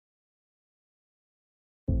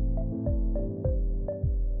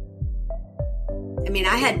I mean,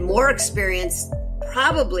 I had more experience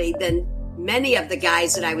probably than many of the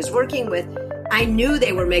guys that I was working with. I knew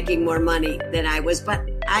they were making more money than I was, but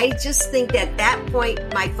I just think that at that point,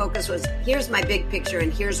 my focus was, here's my big picture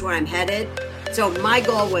and here's where I'm headed. So my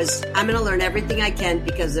goal was, I'm going to learn everything I can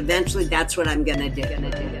because eventually that's what I'm going to do.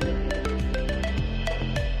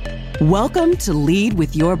 Welcome to Lead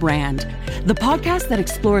with Your Brand, the podcast that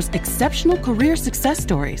explores exceptional career success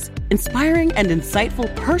stories, inspiring and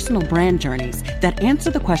insightful personal brand journeys that answer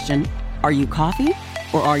the question, are you coffee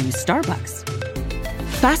or are you Starbucks?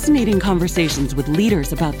 Fascinating conversations with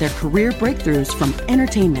leaders about their career breakthroughs from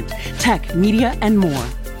entertainment, tech, media, and more.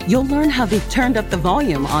 You'll learn how they've turned up the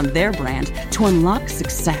volume on their brand to unlock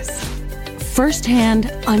success.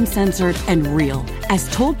 Firsthand, uncensored, and real, as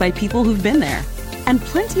told by people who've been there. And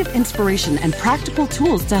plenty of inspiration and practical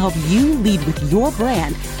tools to help you lead with your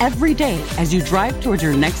brand every day as you drive towards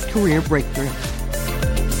your next career breakthrough.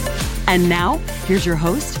 And now, here's your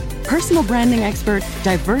host, personal branding expert,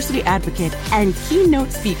 diversity advocate, and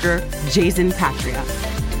keynote speaker, Jason Patria.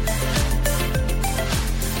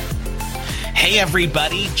 Hey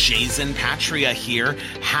everybody, Jason Patria here.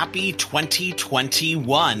 Happy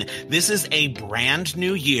 2021. This is a brand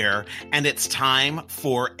new year and it's time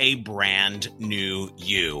for a brand new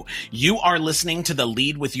you. You are listening to the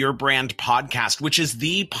Lead with Your Brand podcast, which is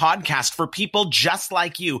the podcast for people just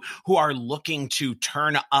like you who are looking to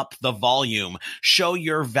turn up the volume, show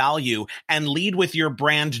your value, and lead with your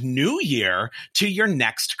brand new year to your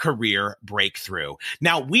next career breakthrough.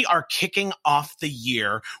 Now, we are kicking off the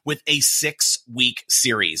year with a 6-week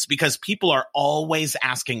series because people are always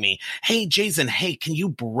asking me, hey, Jason, hey, can you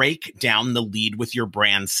break down the Lead with Your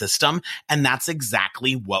Brand system? And that's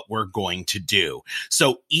exactly what we're going to do.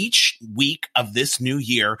 So each week of this new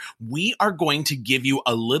year, we are going to give you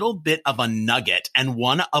a little bit of a nugget and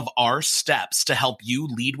one of our steps to help you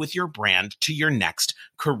lead with your brand to your next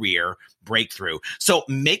career breakthrough. So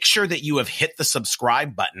make sure that you have hit the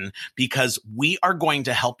subscribe button because we are going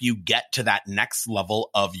to help you get to that next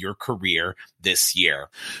level of your career this year.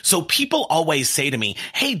 So people always say to me,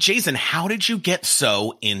 hey, Jason, how did you get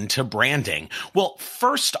so into branding? Well,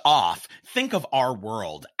 first off, think of our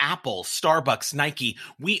world. Apple, Starbucks, Nike,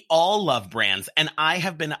 we all love brands. And I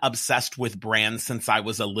have been obsessed with brands since I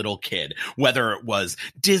was a little kid, whether it was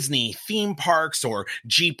Disney theme parks or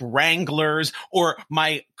Jeep Wranglers or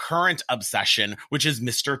my current obsession, which is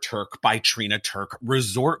Mr. Turk by Trina Turk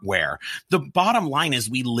resort wear. The bottom line is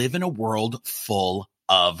we live in a world full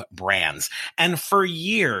of brands. And for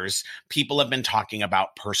years, people have been talking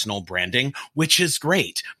about personal branding, which is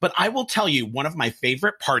great. But I will tell you, one of my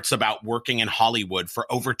favorite parts about working in Hollywood for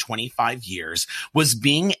over 25 years was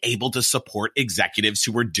being able to support executives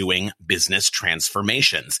who were doing business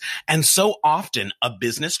transformations. And so often a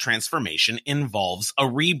business transformation involves a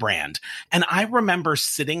rebrand. And I remember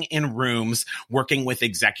sitting in rooms working with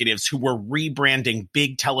executives who were rebranding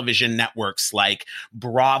big television networks like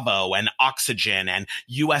Bravo and Oxygen and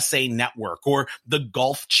USA Network or the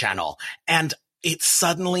Golf Channel. And it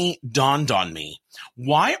suddenly dawned on me.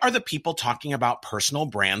 Why are the people talking about personal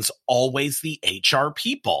brands always the HR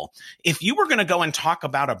people? If you were going to go and talk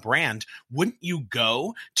about a brand, wouldn't you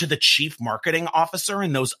go to the chief marketing officer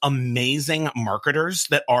and those amazing marketers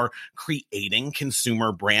that are creating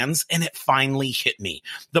consumer brands? And it finally hit me.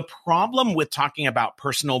 The problem with talking about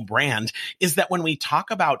personal brand is that when we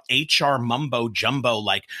talk about HR mumbo jumbo,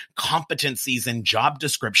 like competencies and job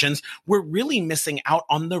descriptions, we're really missing out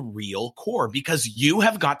on the real core because you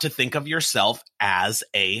have got to think of yourself as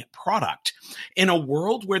a product. In a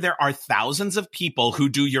world where there are thousands of people who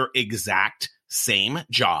do your exact same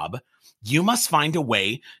job, you must find a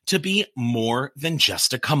way to be more than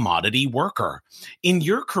just a commodity worker. In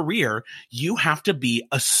your career, you have to be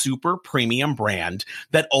a super premium brand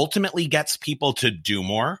that ultimately gets people to do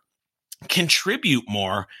more, contribute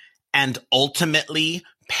more, and ultimately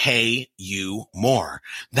pay you more.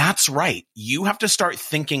 That's right. You have to start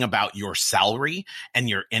thinking about your salary and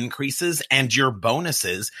your increases and your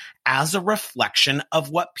bonuses as a reflection of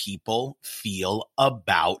what people feel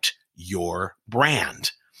about your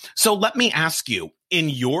brand. So let me ask you, in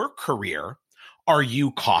your career, are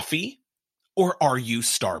you coffee or are you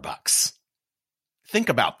Starbucks? Think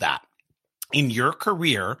about that. In your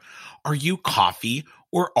career, are you coffee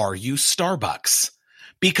or are you Starbucks?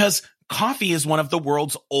 Because coffee is one of the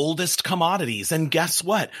world's oldest commodities. And guess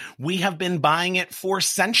what? We have been buying it for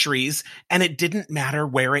centuries and it didn't matter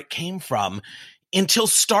where it came from until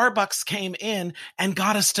Starbucks came in and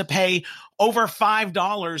got us to pay over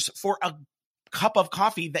 $5 for a cup of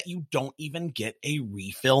coffee that you don't even get a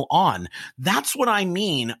refill on. That's what I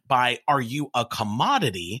mean by, are you a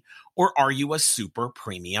commodity or are you a super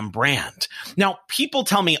premium brand? Now, people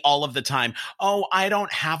tell me all of the time, oh, I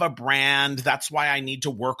don't have a brand. That's why I need to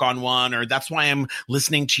work on one, or that's why I'm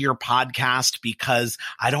listening to your podcast, because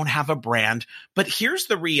I don't have a brand. But here's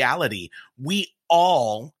the reality. We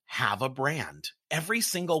all have a brand. Every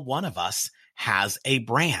single one of us has a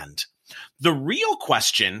brand. The real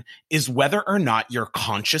question is whether or not you're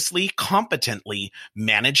consciously, competently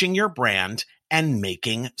managing your brand and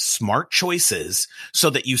making smart choices so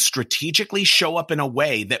that you strategically show up in a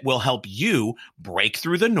way that will help you break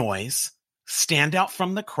through the noise, stand out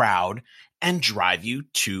from the crowd, and drive you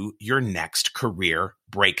to your next career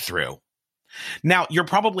breakthrough. Now, you're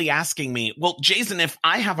probably asking me, well, Jason, if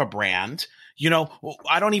I have a brand,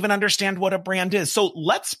 I don't even understand what a brand is. So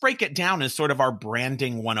let's break it down as sort of our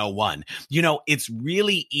branding 101. It's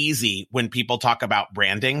really easy when people talk about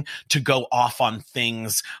branding to go off on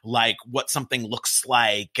things like what something looks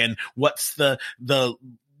like and what's the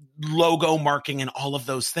logo marking and all of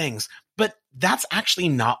those things. But that's actually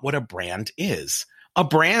not what a brand is. A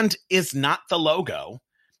brand is not the logo.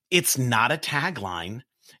 It's not a tagline.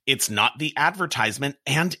 It's not the advertisement,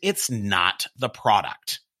 and it's not the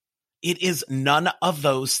product. It is none of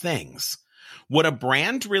those things. What a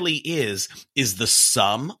brand really is the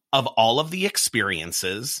sum of all of the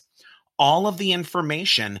experiences, all of the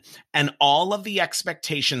information, and all of the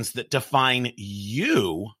expectations that define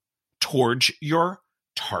you towards your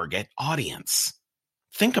target audience.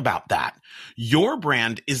 Think about that. Your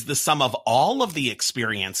brand is the sum of all of the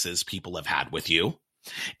experiences people have had with you.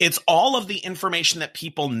 It's all of the information that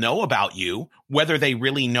people know about you, whether they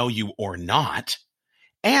really know you or not,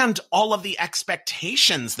 and all of the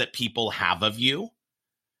expectations that people have of you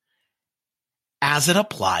as it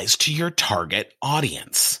applies to your target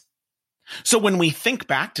audience. So when we think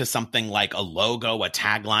back to something like a logo, a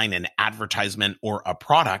tagline, an advertisement, or a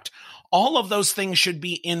product, all of those things should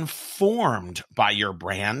be informed by your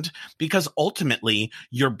brand, because ultimately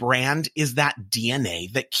your brand is that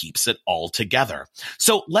DNA that keeps it all together.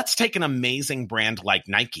 So let's take an amazing brand like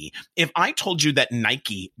Nike. If I told you that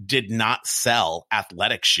Nike did not sell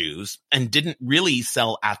athletic shoes and didn't really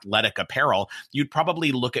sell athletic apparel, you'd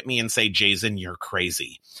probably look at me and say, Jason, you're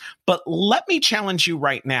crazy. But let me challenge you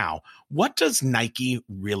right now. What does Nike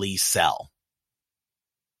really sell?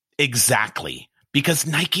 Exactly. Because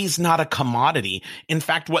Nike's not a commodity. In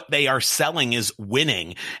fact, what they are selling is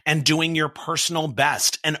winning and doing your personal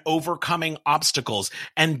best and overcoming obstacles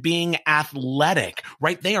and being athletic,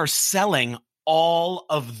 right? They are selling all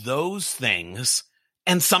of those things.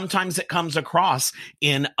 And sometimes it comes across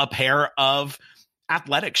in a pair of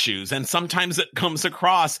athletic shoes, and sometimes it comes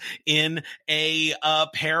across in a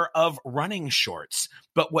pair of running shorts.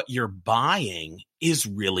 But what you're buying is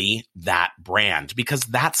really that brand, because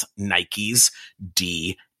that's Nike's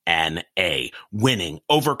DNA, winning,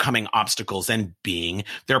 overcoming obstacles, and being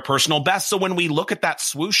their personal best. So when we look at that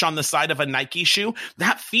swoosh on the side of a Nike shoe,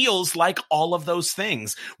 that feels like all of those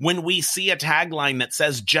things. When we see a tagline that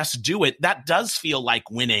says, just do it, that does feel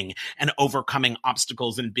like winning and overcoming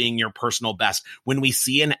obstacles and being your personal best. When we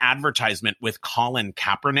see an advertisement with Colin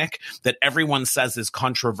Kaepernick that everyone says is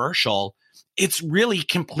controversial, it's really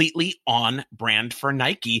completely on brand for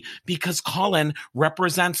Nike, because Colin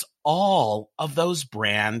represents all of those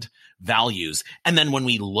brand values. And then when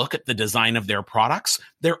we look at the design of their products,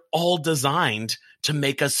 they're all designed to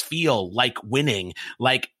make us feel like winning,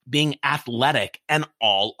 like being athletic, and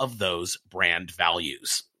all of those brand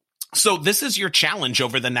values. So this is your challenge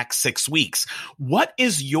over the next 6 weeks. What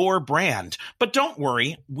is your brand? But don't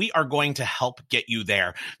worry, we are going to help get you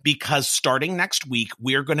there, because starting next week,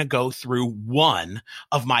 we're going to go through one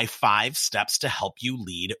of my 5 steps to help you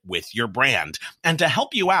lead with your brand. And to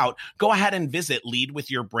help you out, go ahead and visit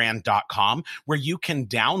leadwithyourbrand.com, where you can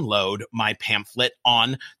download my pamphlet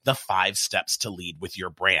on the 5 steps to lead with your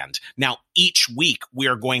brand. Now, each week, we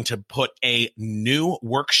are going to put a new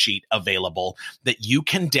worksheet available that you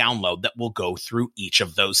can download that will go through each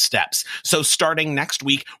of those steps. So starting next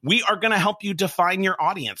week, we are going to help you define your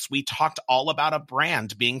audience. We talked all about a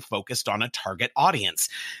brand being focused on a target audience.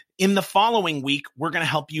 In the following week, we're going to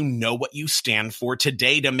help you know what you stand for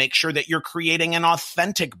today to make sure that you're creating an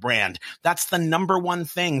authentic brand. That's the number one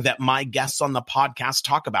thing that my guests on the podcast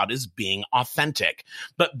talk about, is being authentic.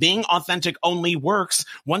 But being authentic only works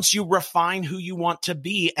once you refine who you want to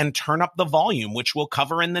be and turn up the volume, which we'll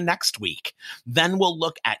cover in the next week. Then we'll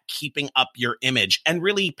look at keeping up your image and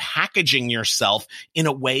really packaging yourself in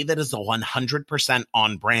a way that is 100%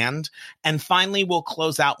 on brand. And finally, we'll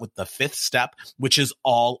close out with the 5th step, which is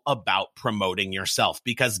all all about promoting yourself,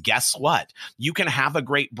 because guess what? You can have a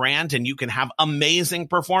great brand and you can have amazing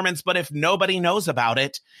performance, but if nobody knows about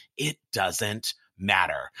it, it doesn't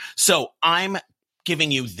matter. So I'm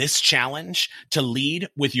giving you this challenge to lead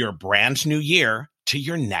with your brand new year to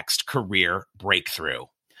your next career breakthrough.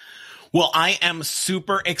 Well, I am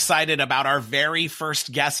super excited about our very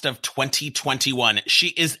first guest of 2021. She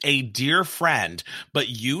is a dear friend, but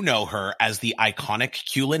you know her as the iconic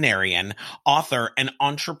culinarian, author, and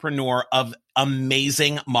entrepreneur of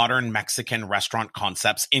amazing modern Mexican restaurant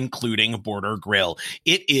concepts, including Border Grill.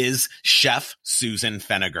 It is Chef Susan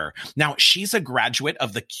Feniger. Now, she's a graduate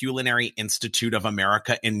of the Culinary Institute of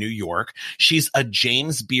America in New York. She's a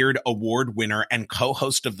James Beard Award winner and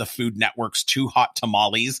co-host of the Food Network's Too Hot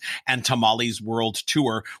Tamales and Tamales World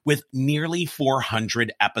Tour with nearly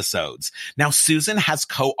 400 episodes. Now, Susan has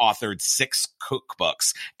co-authored 6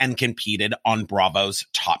 cookbooks and competed on Bravo's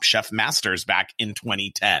Top Chef Masters back in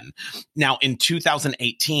 2010. Now, in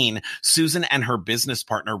 2018, Susan and her business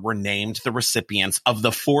partner were named the recipients of the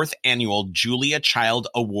 4th annual Julia Child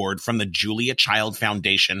Award from the Julia Child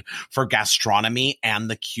Foundation for Gastronomy and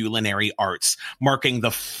the Culinary Arts, marking the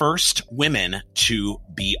first women to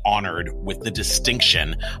be honored with the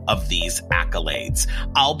distinction of these accolades.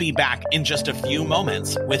 I'll be back in just a few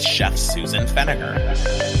moments with Chef Susan Feniger.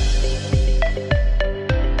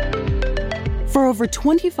 For over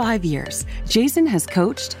 25 years, Jason has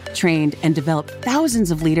coached, trained, and developed thousands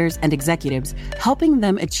of leaders and executives, helping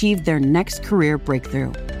them achieve their next career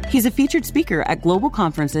breakthrough. He's a featured speaker at global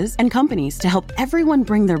conferences and companies to help everyone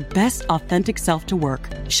bring their best authentic self to work,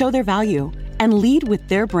 show their value, and lead with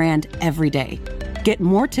their brand every day. Get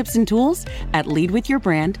more tips and tools at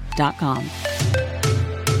leadwithyourbrand.com.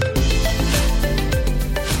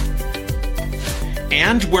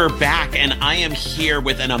 And we're back, and I am here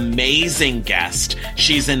with an amazing guest.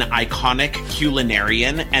 She's an iconic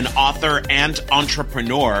culinarian, an author, and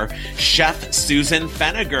entrepreneur, Chef Susan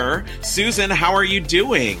Feniger. Susan, how are you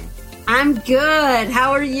doing? I'm good.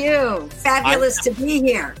 How are you? Fabulous to be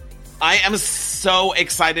here. I am so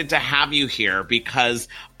excited to have you here because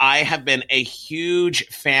I have been a huge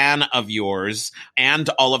fan of yours and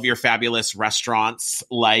all of your fabulous restaurants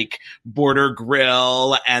like Border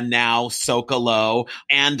Grill and now Socalo.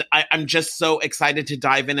 And I'm just so excited to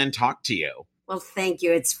dive in and talk to you. Well, thank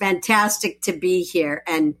you. It's fantastic to be here.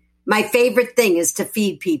 And my favorite thing is to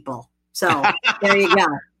feed people. So there you go.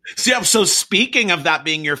 So speaking of that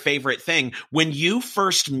being your favorite thing, when you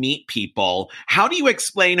first meet people, how do you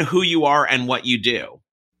explain who you are and what you do?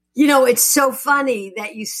 You know, it's so funny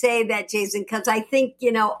that you say that, Jason, because I think,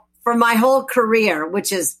 for my whole career,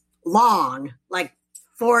 which is long, like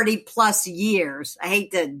 40 plus years, I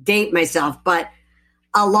hate to date myself, but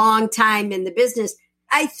a long time in the business.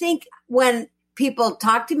 I think when people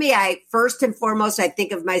talk to me, first and foremost, I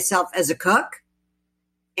think of myself as a cook.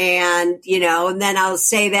 And, and then I'll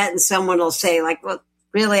say that and someone will say like, well,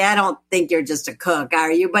 really, I don't think you're just a cook,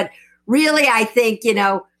 are you? But really, I think,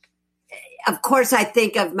 of course, I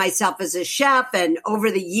think of myself as a chef. And over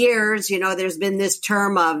the years, there's been this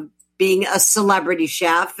term of being a celebrity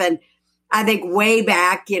chef. And I think way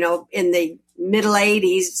back, in the middle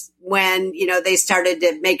 80s, when, they started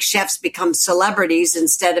to make chefs become celebrities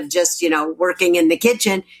instead of just, working in the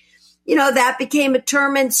kitchen, that became a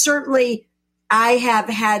term. And certainly I have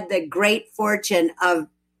had the great fortune of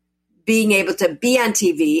being able to be on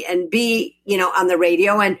TV and be, on the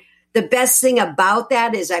radio. And the best thing about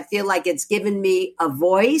that is I feel like it's given me a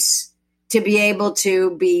voice to be able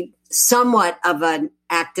to be somewhat of an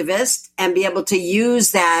activist and be able to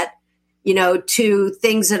use that, to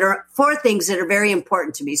things that are very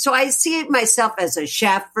important to me. So I see myself as a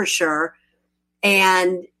chef for sure.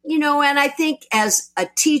 And, and I think as a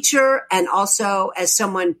teacher and also as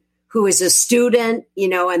someone who is a student,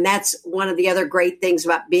 and that's one of the other great things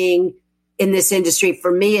about being in this industry for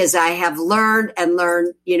me is I have learned,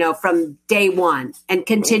 from day one and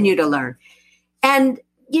continue to learn. And,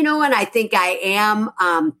 and I think I am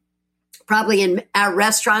probably in our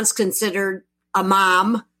restaurants considered a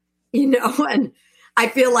mom, and I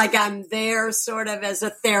feel like I'm there sort of as a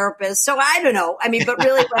therapist. So I don't know. I mean, but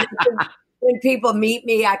really when people meet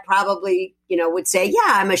me, I probably, would say, yeah,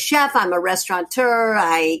 I'm a chef. I'm a restaurateur.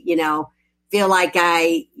 I, feel like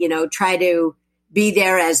I, try to be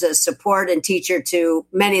there as a support and teacher to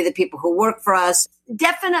many of the people who work for us.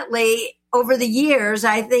 Definitely over the years,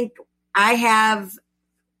 I think I have,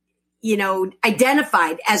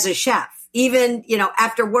 identified as a chef. Even,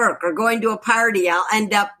 after work or going to a party, I'll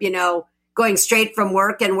end up, going straight from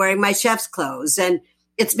work and wearing my chef's clothes. And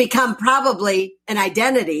it's become probably an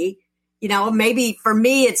identity. Maybe for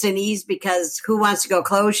me, it's an ease because who wants to go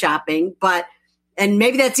clothes shopping? But And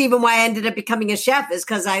maybe that's even why I ended up becoming a chef, is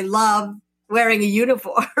because I love wearing a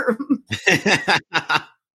uniform.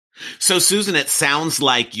 So Susan, it sounds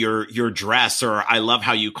like your dress, or I love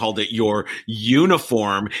how you called it your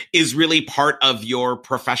uniform, is really part of your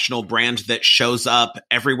professional brand that shows up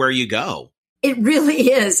everywhere you go. It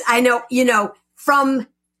really is. I know, from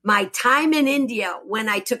my time in India, when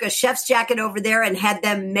I took a chef's jacket over there and had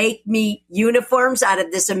them make me uniforms out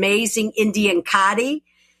of this amazing Indian khadi,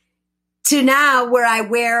 to now where I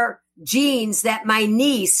wear jeans that my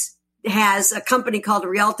niece has a company called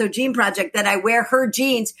Rialto Jean Project, that I wear her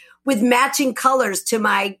jeans with matching colors to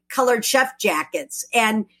my colored chef jackets.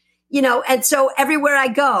 And, and so everywhere I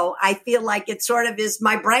go, I feel like it sort of is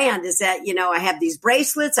my brand, is that, I have these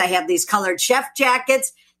bracelets, I have these colored chef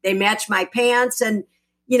jackets, they match my pants. And,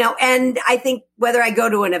 and I think whether I go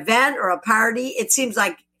to an event or a party, it seems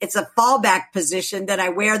like it's a fallback position that I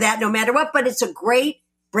wear that no matter what, but it's a great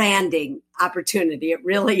branding opportunity. It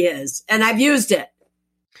really is. And I've used it.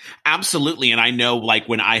 Absolutely. And I know, like,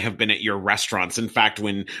 when I have been at your restaurants, in fact,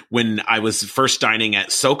 when I was first dining at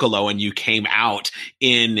Socolo and you came out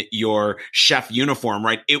in your chef uniform,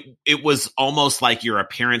 right? It was almost like your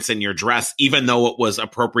appearance and your dress, even though it was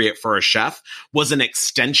appropriate for a chef, was an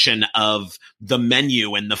extension of the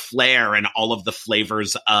menu and the flair and all of the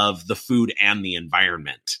flavors of the food and the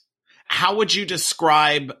environment. How would you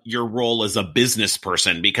describe your role as a business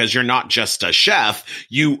person? Because you're not just a chef,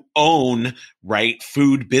 you own, right,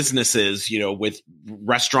 food businesses, with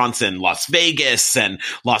restaurants in Las Vegas and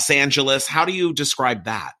Los Angeles. How do you describe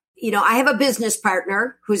that? I have a business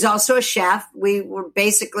partner who's also a chef. We were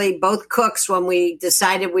basically both cooks when we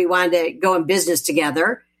decided we wanted to go in business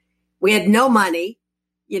together. We had no money,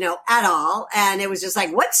 at all. And it was just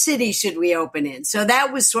like, what city should we open in? So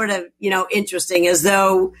that was sort of, interesting, as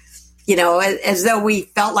though we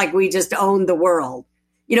felt like we just owned the world,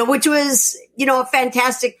 which was, a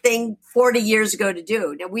fantastic thing 40 years ago to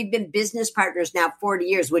do. Now, we've been business partners now 40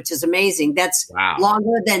 years, which is amazing. That's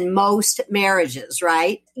longer than most marriages,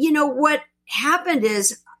 right? What happened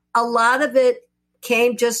is a lot of it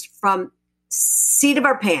came just from seat of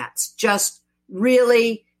our pants, just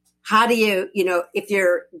really, how do you, if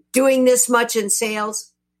you're doing this much in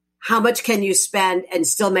sales, how much can you spend and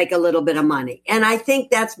still make a little bit of money? And I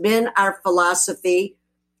think that's been our philosophy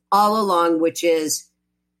all along, which is,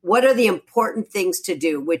 what are the important things to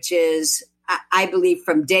do? Which is, I believe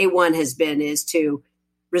from day one is to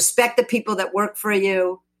respect the people that work for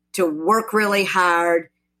you, to work really hard,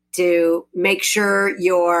 to make sure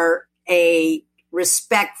you're a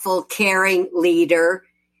respectful, caring leader.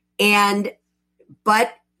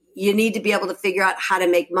 But you need to be able to figure out how to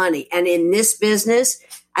make money. And in this business,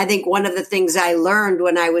 I think one of the things I learned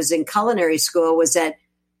when I was in culinary school was that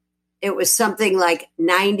it was something like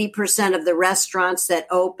 90% of the restaurants that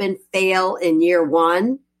open fail in year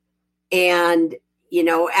one. And,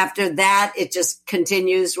 after that, it just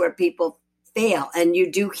continues where people fail. And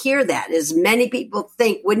you do hear that, as many people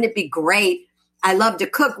think, wouldn't it be great? I love to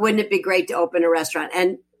cook. Wouldn't it be great to open a restaurant?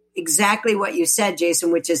 And exactly what you said,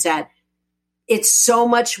 Jason, which is that it's so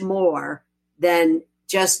much more than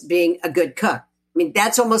just being a good cook. I mean,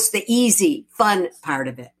 that's almost the easy, fun part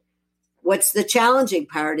of it. What's the challenging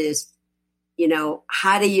part is,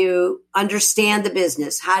 how do you understand the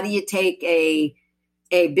business? How do you take a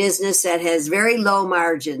business that has very low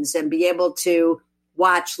margins and be able to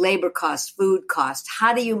watch labor costs, food costs?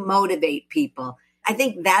 How do you motivate people? I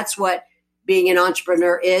think that's what being an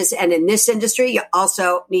entrepreneur is. And in this industry, you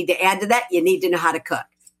also need to add to that, you need to know how to cook.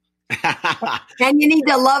 And you need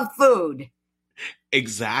to love food.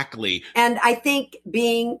 Exactly. And I think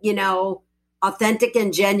being, authentic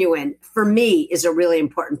and genuine for me is a really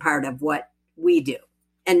important part of what we do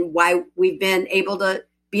and why we've been able to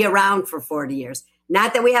be around for 40 years.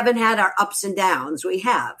 Not that we haven't had our ups and downs. We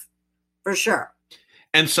have, for sure.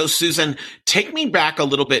 And so, Susan, take me back a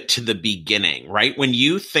little bit to the beginning, right? When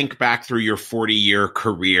you think back through your 40-year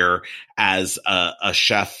career as a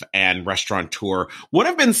chef and restaurateur, what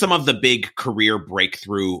have been some of the big career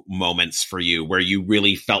breakthrough moments for you where you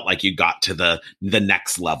really felt like you got to the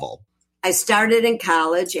next level? I started in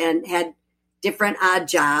college and had different odd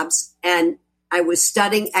jobs, and I was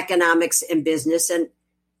studying economics and business, and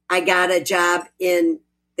I got a job in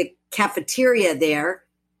the cafeteria there,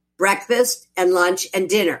 breakfast and lunch and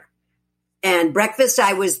dinner. And breakfast,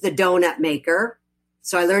 I was the donut maker.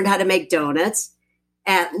 So I learned how to make donuts.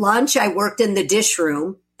 At lunch, I worked in the dish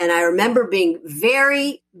room. And I remember being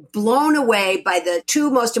very blown away by the two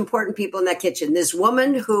most important people in that kitchen. This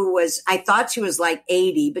woman who was, I thought she was like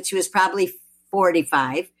 80, but she was probably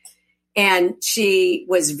 45. And she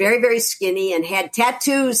was very, very skinny and had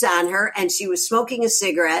tattoos on her. And she was smoking a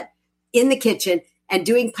cigarette in the kitchen. and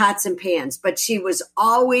doing pots and pans. But she was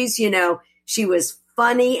always, she was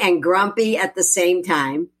funny and grumpy at the same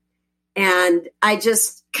time. And I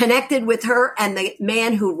just connected with her. And the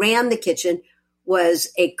man who ran the kitchen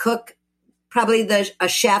was a cook, probably a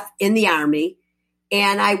chef in the Army.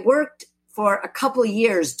 And I worked for a couple of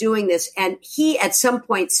years doing this. And he at some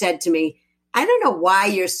point said to me, I don't know why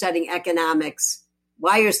you're studying economics,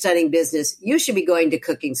 why you're studying business. You should be going to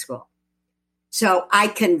cooking school. So I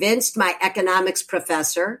convinced my economics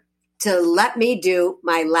professor to let me do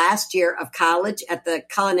my last year of college at the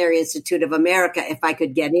Culinary Institute of America if I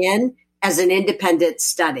could get in as an independent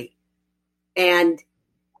study. And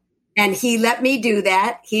he let me do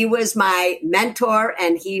that. He was my mentor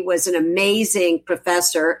and he was an amazing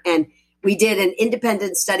professor. And we did an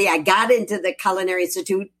independent study. I got into the Culinary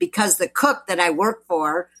Institute because the cook that I worked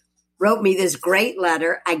for wrote me this great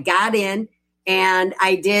letter. I got in and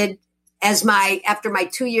I did after my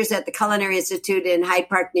 2 years at the Culinary Institute in Hyde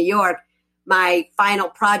Park, New York, my final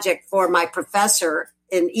project for my professor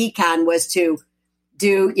in econ was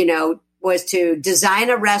to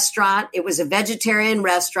design a restaurant. It was a vegetarian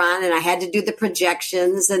restaurant and I had to do the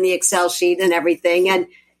projections and the Excel sheet and everything.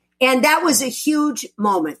 And that was a huge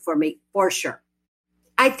moment for me, for sure.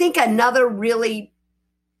 I think another really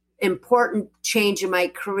important change in my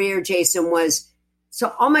career, Jason,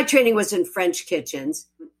 so all my training was in French kitchens,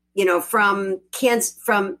 from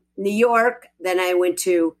New York. Then I went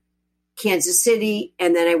to Kansas City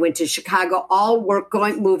and then I went to Chicago, all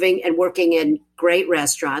moving and working in great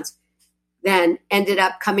restaurants. Then ended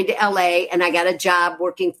up coming to LA and I got a job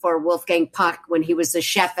working for Wolfgang Puck when he was the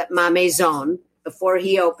chef at Ma Maison before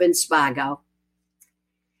he opened Spago.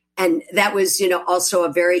 And that was, also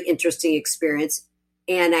a very interesting experience.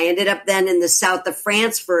 And I ended up then in the south of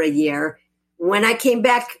France for a year. When I came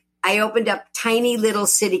back, I opened up tiny little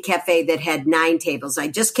city cafe that had 9 tables. I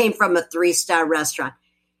just came from a 3-star restaurant.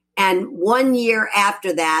 And 1 year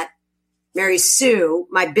after that, Mary Sue,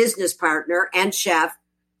 my business partner and chef,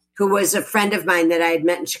 who was a friend of mine that I had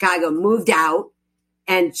met in Chicago, moved out.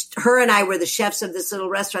 And her and I were the chefs of this little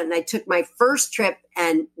restaurant. And I took my first trip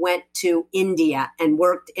and went to India and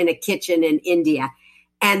worked in a kitchen in India.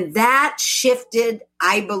 And that shifted,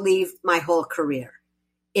 I believe, my whole career.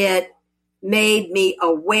 It made me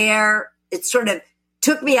aware. It sort of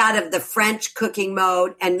took me out of the French cooking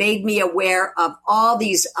mode and made me aware of all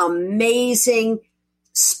these amazing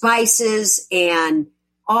spices and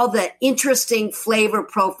all the interesting flavor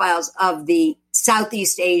profiles of the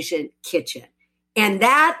Southeast Asian kitchen. And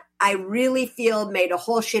that I really feel made a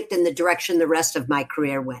whole shift in the direction the rest of my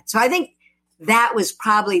career went. So I think that was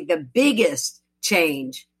probably the biggest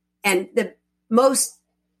change and the most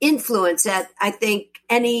influence that I think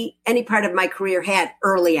any part of my career had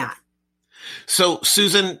early on. So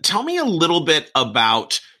Susan, tell me a little bit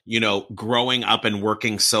about, growing up and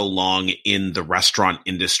working so long in the restaurant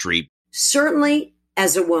industry. Certainly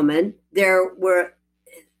as a woman,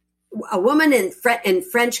 a woman in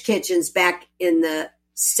French kitchens back in the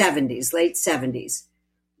 70s, late 70s,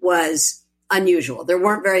 was unusual. There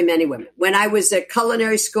weren't very many women. When I was at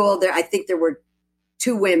culinary school, I think there were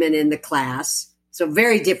 2 women in the class. So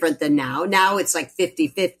very different than now. Now it's like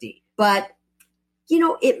 50-50. But,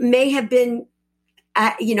 it may have been,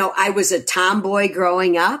 I was a tomboy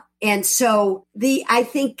growing up. And so I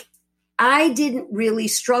think I didn't really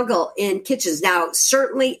struggle in kitchens. Now,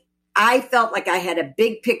 certainly I felt like I had a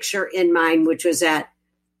big picture in mind, which was that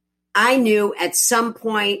I knew at some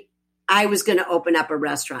point I was going to open up a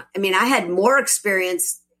restaurant. I mean, I had more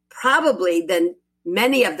experience probably than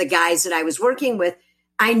many of the guys that I was working with.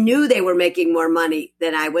 I knew they were making more money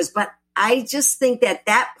than I was, but I just think that at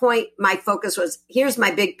that point, my focus was, here's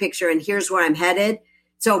my big picture and here's where I'm headed.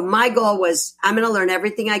 So my goal was, I'm going to learn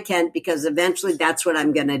everything I can because eventually that's what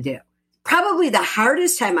I'm going to do. Probably the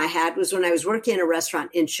hardest time I had was when I was working in a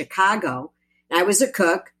restaurant in Chicago. I was a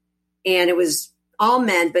cook and it was all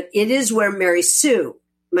men, but it is where Mary Sue,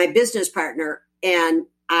 my business partner, and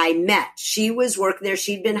I met. She was working there.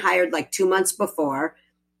 She'd been hired like 2 months before.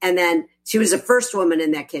 And then she was the first woman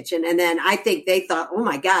in that kitchen. And then I think they thought, oh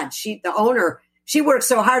my God, the owner, she worked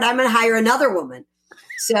so hard. I'm going to hire another woman.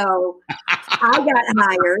 So I got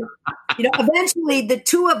hired. Eventually the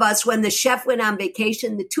 2 of us, when the chef went on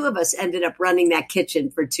vacation, the 2 of us ended up running that kitchen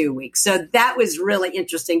for 2 weeks. So that was really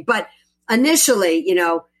interesting. But initially,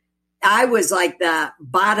 I was like the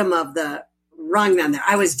bottom of the rung on there.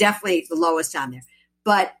 I was definitely the lowest on there.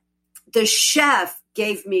 But the chef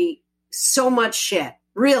gave me so much shit,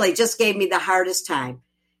 really just gave me the hardest time.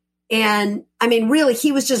 And I mean, really,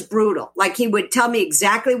 he was just brutal. Like he would tell me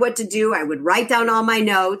exactly what to do. I would write down all my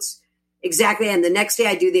notes exactly. And the next day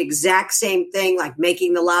I do the exact same thing, like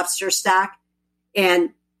making the lobster stock.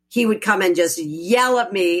 And he would come and just yell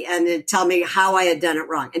at me and then tell me how I had done it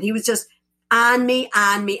wrong. And he was just on me.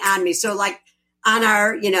 So like on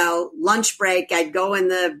our, lunch break, I'd go in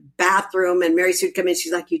the bathroom and Mary Sue would come in.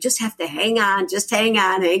 She's like, you just have to hang on.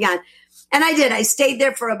 And I did. I stayed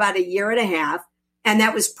there for about a year and a half. And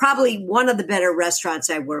that was probably one of the better restaurants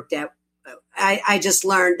I worked at. I just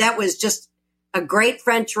learned that was just a great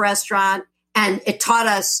French restaurant. And it taught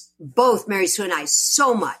us both, Mary Sue and I,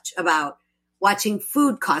 so much about watching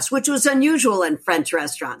food costs, which was unusual in French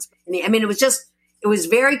restaurants. I mean, it was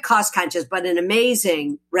very cost conscious, but an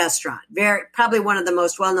amazing restaurant. Probably one of the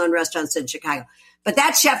most well-known restaurants in Chicago. But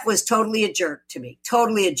that chef was totally a jerk to me,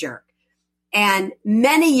 totally a jerk. And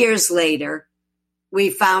many years later,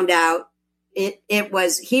 we found out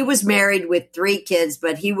he was married with 3 kids,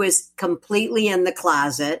 but he was completely in the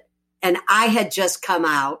closet. And I had just come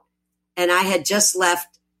out and I had just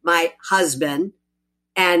left my husband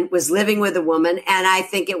and was living with a woman. And I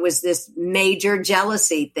think it was this major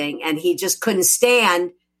jealousy thing. And he just couldn't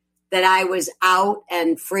stand that I was out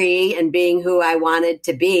and free and being who I wanted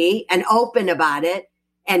to be and open about it.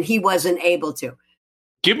 And he wasn't able to.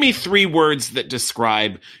 Give me 3 words that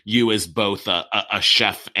describe you as both a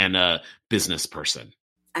chef and a business person.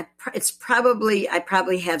 I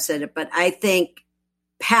probably have said it, but I think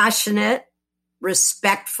passionate,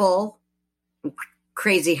 respectful, and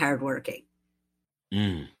crazy hardworking.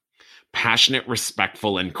 Passionate,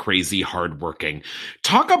 respectful, and crazy hardworking.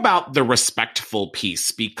 Talk about the respectful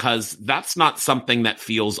piece, because that's not something that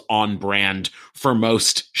feels on brand for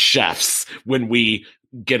most chefs when we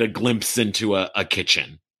get a glimpse into a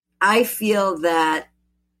kitchen. I feel that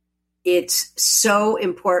it's so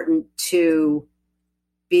important to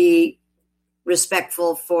be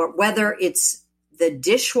respectful for whether it's the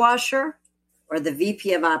dishwasher or the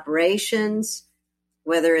VP of operations,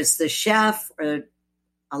 whether it's the chef or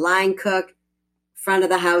a line cook, front of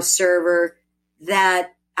the house server,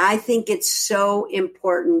 that I think it's so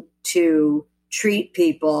important to treat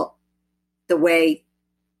people the way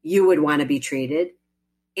you would want to be treated.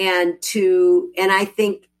 And I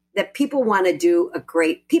think that people want to do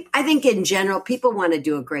I think in general, people want to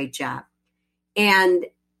do a great job. And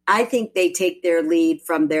I think they take their lead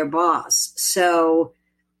from their boss. So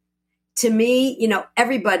to me,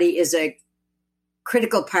 everybody is a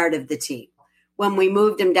critical part of the team. When we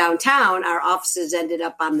moved him downtown, our offices ended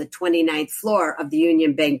up on the 29th floor of the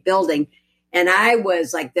Union Bank building. And I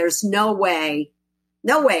was like, there's no way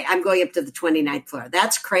I'm going up to the 29th floor.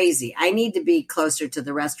 That's crazy. I need to be closer to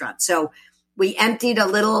the restaurant. So we emptied a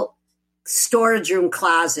little storage room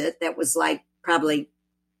closet that was like probably,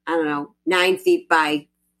 9 feet by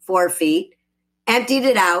 4 feet, emptied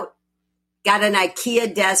it out, got an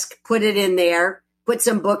IKEA desk, put it in there, put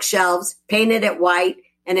some bookshelves, painted it white.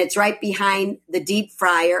 And it's right behind the deep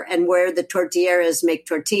fryer and where the tortilleras make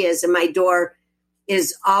tortillas. And my door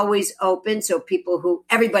is always open. So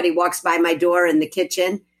everybody walks by my door in the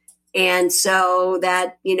kitchen. And so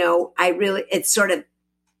that, it sort of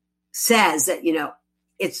says that,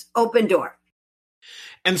 it's open door.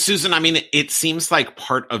 And Susan, it seems like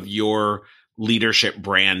part of your leadership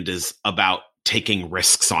brand is about taking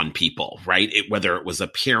risks on people, right? Whether it was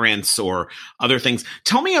appearance or other things.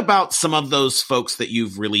 Tell me about some of those folks that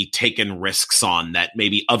you've really taken risks on that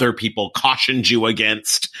maybe other people cautioned you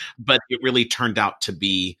against, but it really turned out to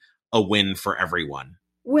be a win for everyone.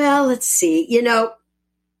 Well, let's see.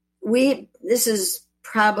 This is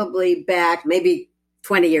probably back maybe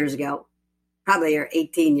 20 years ago, probably or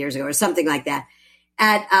 18 years ago or something like that.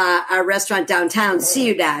 At our restaurant downtown,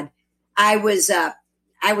 Ciudad, I was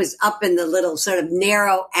up in the little sort of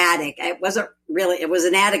narrow attic. It was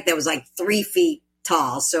an attic that was like 3 feet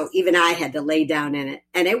tall. So even I had to lay down in it,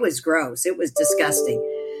 and it was gross. It was disgusting,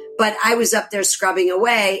 but I was up there scrubbing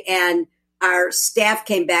away, and our staff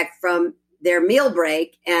came back from their meal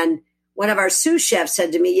break. And one of our sous chefs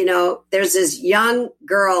said to me, there's this young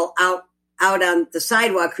girl out on the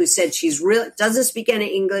sidewalk who said doesn't speak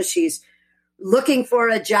any English. She's looking for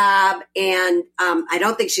a job. And I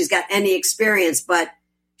don't think she's got any experience, but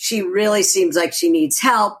she really seems like she needs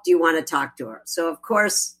help. Do you want to talk to her? So, of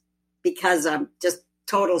course, because I'm just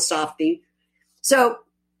total softie. So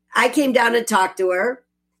I came down and talked to her,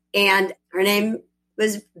 and her name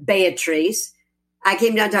was Beatrice. I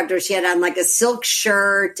came down and talked to her. She had on like a silk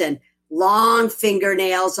shirt and long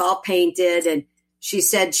fingernails, all painted. And she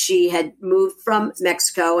said she had moved from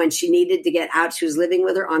Mexico and she needed to get out. She was living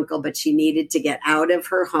with her uncle, but she needed to get out of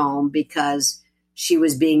her home because she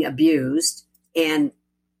was being abused. And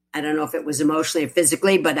I don't know if it was emotionally or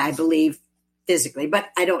physically, but I believe physically, but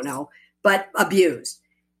I don't know, but abused.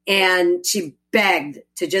 And she begged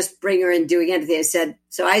to just bring her in doing anything. I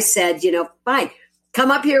said, fine.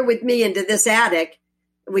 come up here with me into this attic.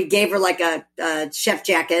 We gave her like a chef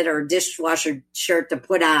jacket or dishwasher shirt to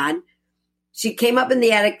put on. She came up in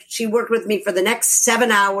the attic. She worked with me for the next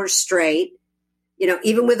 7 hours straight,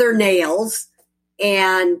 even with her nails,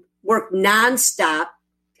 and worked nonstop.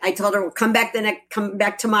 I told her, we'll come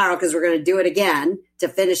back tomorrow because we're going to do it again to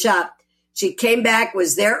finish up. She came back,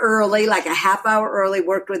 was there early, like a half hour early,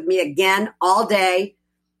 worked with me again all day.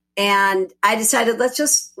 And I decided,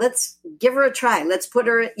 let's give her a try. Let's put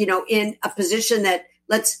her, in a position that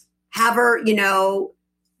let's have her,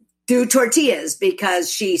 do tortillas, because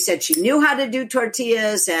she said she knew how to do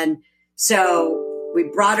tortillas. And so we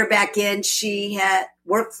brought her back in. She had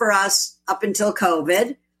worked for us up until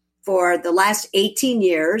COVID for the last 18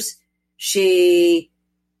 years. She,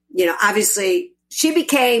 obviously she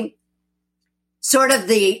became sort of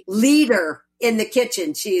the leader in the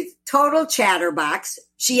kitchen. She's total chatterbox.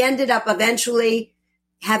 She ended up eventually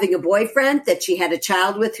having a boyfriend that she had a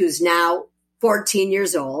child with who's now 14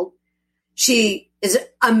 years old. She is an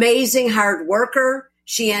amazing hard worker.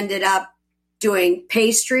 She ended up doing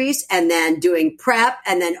pastries and then doing prep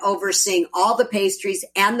and then overseeing all the pastries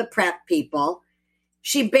and the prep people.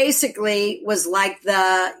 She basically was like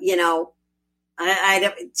the,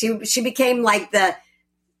 she became like the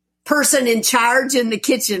person in charge in the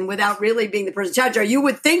kitchen without really being the person in charge, or you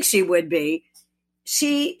would think she would be.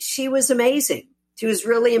 She was amazing. She was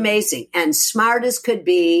really amazing and smart as could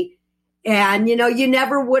be. And, you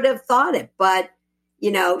never would have thought it, but,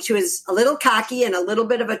 she was a little cocky and a little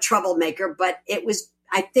bit of a troublemaker, but it was,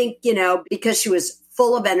 I think, because she was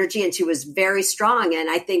full of energy and she was very strong. And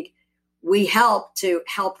I think we helped to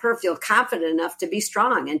help her feel confident enough to be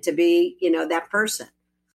strong and to be, that person.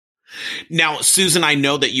 Now, Susan, I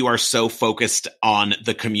know that you are so focused on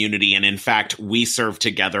the community. And in fact, we serve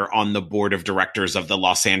together on the board of directors of the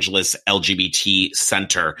Los Angeles LGBT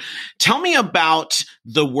Center. Tell me about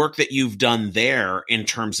the work that you've done there in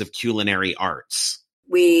terms of culinary arts.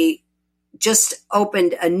 We just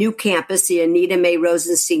opened a new campus, the Anita Mae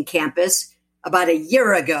Rosenstein campus, about a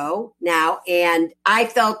year ago now. And I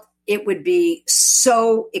felt it would be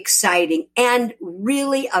so exciting and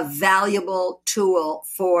really a valuable tool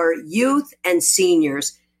for youth and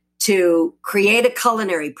seniors to create a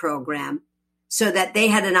culinary program so that they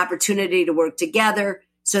had an opportunity to work together,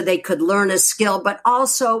 so they could learn a skill, but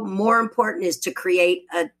also more important is to create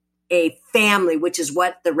a family, which is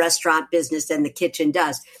what the restaurant business and the kitchen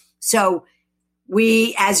does. So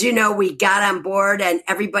we, as you know, we got on board and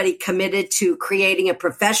everybody committed to creating a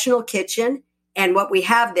professional kitchen. And what we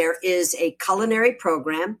have there is a culinary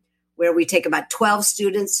program where we take about 12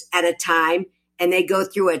 students at a time and they go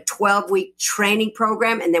through a 12-week training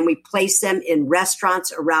program, and then we place them in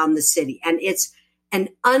restaurants around the city. And it's an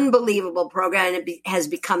unbelievable program, and it has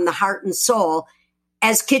become the heart and soul,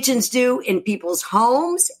 as kitchens do in people's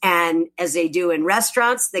homes and as they do in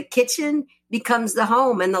restaurants. The kitchen becomes the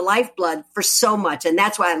home and the lifeblood for so much. And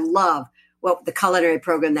that's why I love the culinary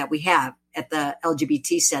program that we have at the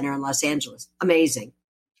LGBT Center in Los Angeles. Amazing.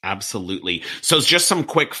 Absolutely. So just some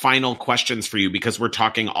quick final questions for you, because we're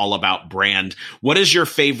talking all about brand. What is your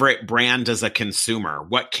favorite brand as a consumer?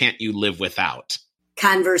 What can't you live without?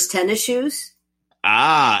 Converse tennis shoes.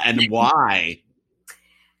 And why?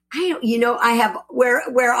 I have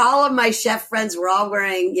where all of my chef friends were all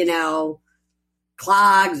wearing,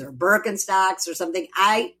 clogs or Birkenstocks or something.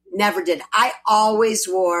 I never did. I always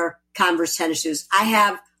wore Converse tennis shoes. I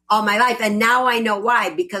have all my life. And now I know why,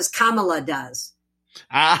 because Kamala does.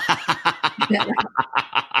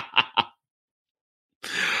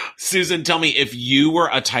 Susan, tell me, if you were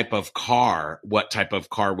a type of car, what type of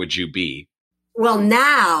car would you be? Well,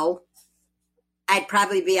 now I'd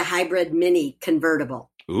probably be a hybrid mini convertible.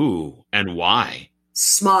 Ooh, and why?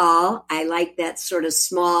 Small. I like that sort of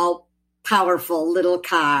small, powerful little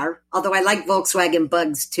car, although I like Volkswagen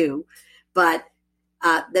Bugs too. But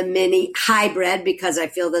the mini hybrid, because I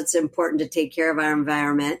feel that's important to take care of our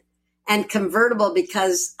environment. And convertible,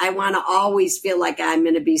 because I want to always feel like I'm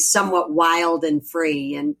going to be somewhat wild and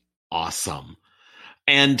free. And awesome.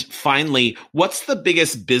 And finally, what's the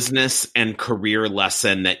biggest business and career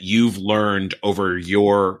lesson that you've learned over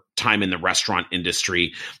your time in the restaurant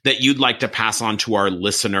industry that you'd like to pass on to our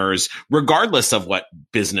listeners, regardless of what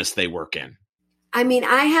business they work in? I mean,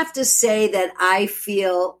 I have to say that I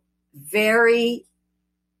feel very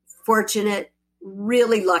fortunate,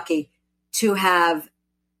 really lucky to have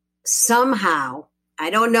somehow,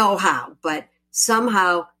 I don't know how, but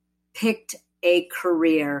somehow picked a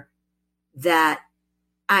career that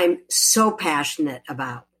I'm so passionate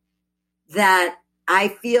about, that I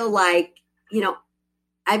feel like,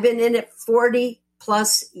 I've been in it 40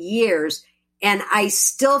 plus years, And I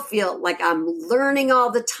still feel like I'm learning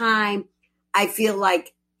all the time. I feel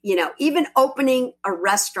like, even opening a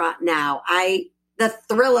restaurant now, the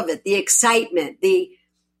thrill of it, the excitement,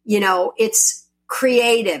 it's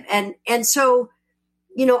creative. And so,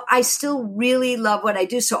 I still really love what I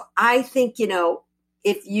do. So I think,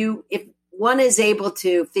 if one is able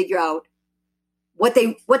to figure out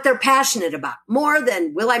what they're passionate about, more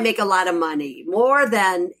than will I make a lot of money, more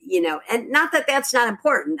than, and not that that's not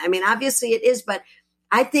important. I mean, obviously it is, but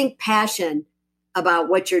I think passion about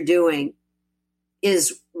what you're doing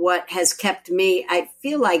is what has kept me, I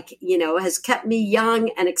feel like, has kept me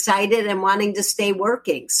young and excited and wanting to stay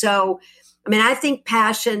working. So, I mean, I think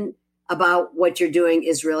passion about what you're doing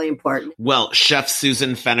is really important. Well, Chef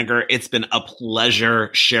Susan Feniger, it's been a pleasure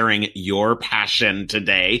sharing your passion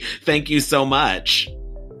today. Thank you so much.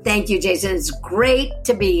 Thank you, Jason. It's great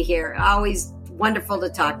to be here. Always wonderful to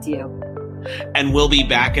talk to you. And we'll be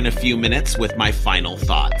back in a few minutes with my final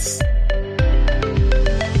thoughts.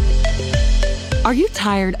 Are you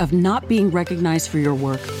tired of not being recognized for your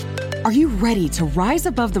work? Are you ready to rise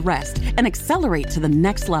above the rest and accelerate to the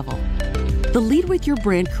next level? The Lead with Your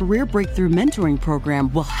Brand Career Breakthrough Mentoring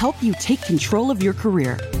Program will help you take control of your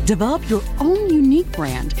career, develop your own unique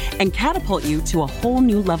brand, and catapult you to a whole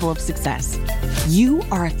new level of success. You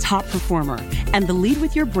are a top performer, and the Lead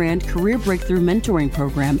with Your Brand Career Breakthrough Mentoring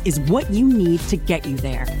Program is what you need to get you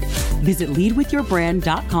there. Visit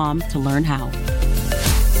leadwithyourbrand.com to learn how.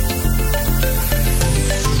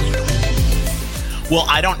 Well,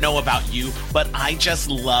 I don't know about you, but I just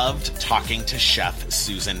loved talking to Chef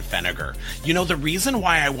Susan Feniger. The reason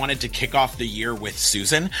why I wanted to kick off the year with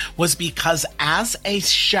Susan was because as a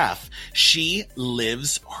chef, she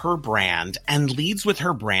lives her brand and leads with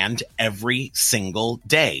her brand every single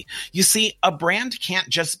day. You see, a brand can't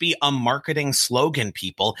just be a marketing slogan,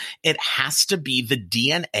 people. It has to be the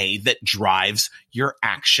DNA that drives your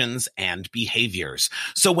actions and behaviors.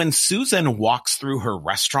 So when Susan walks through her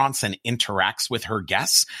restaurants and interacts with her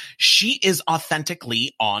guests, she is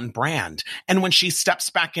authentically on brand. And when she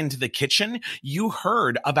steps back into the kitchen, you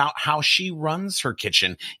heard about how she runs her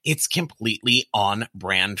kitchen. It's completely on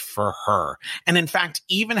brand for her. And in fact,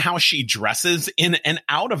 even how she dresses in and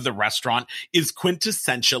out of the restaurant is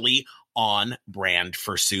quintessentially on brand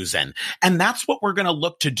for Susan. And that's what we're going to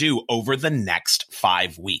look to do over the next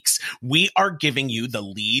 5 weeks. We are giving you the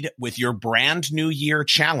Lead with Your Brand New Year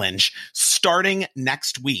Challenge starting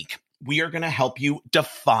next week. We are going to help you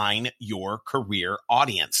define your career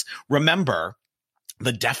audience. Remember,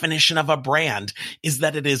 the definition of a brand is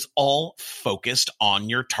that it is all focused on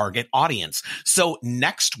your target audience. So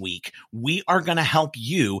next week, we are going to help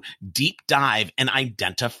you deep dive and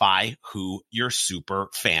identify who your super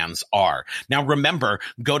fans are. Now, remember,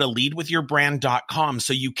 go to leadwithyourbrand.com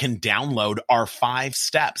so you can download our 5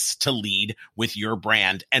 steps to lead with your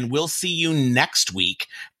brand. And we'll see you next week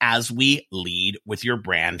as we lead with your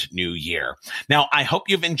brand new year. Now, I hope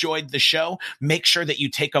you've enjoyed the show. Make sure that you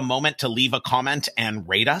take a moment to leave a comment and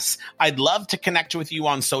rate us. I'd love to connect with you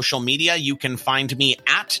on social media. You can find me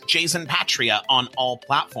at Jason Patria on all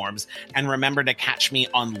platforms. And remember to catch me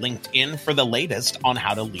on LinkedIn for the latest on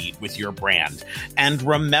how to lead with your brand. And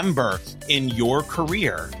remember, in your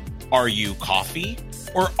career, are you coffee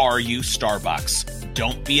or are you Starbucks?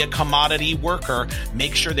 Don't be a commodity worker.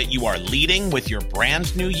 Make sure that you are leading with your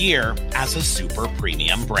brand new year as a super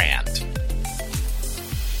premium brand.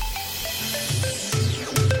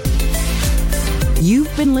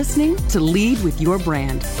 You've been listening to Lead with Your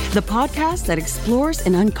Brand, the podcast that explores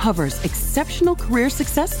and uncovers exceptional career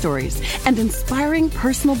success stories and inspiring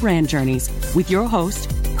personal brand journeys with your host,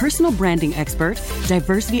 personal branding expert,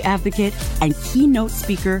 diversity advocate, and keynote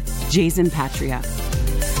speaker, Jason Patria.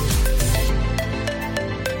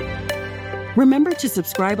 Remember to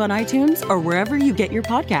subscribe on iTunes or wherever you get your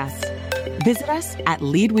podcasts. Visit us at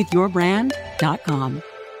leadwithyourbrand.com.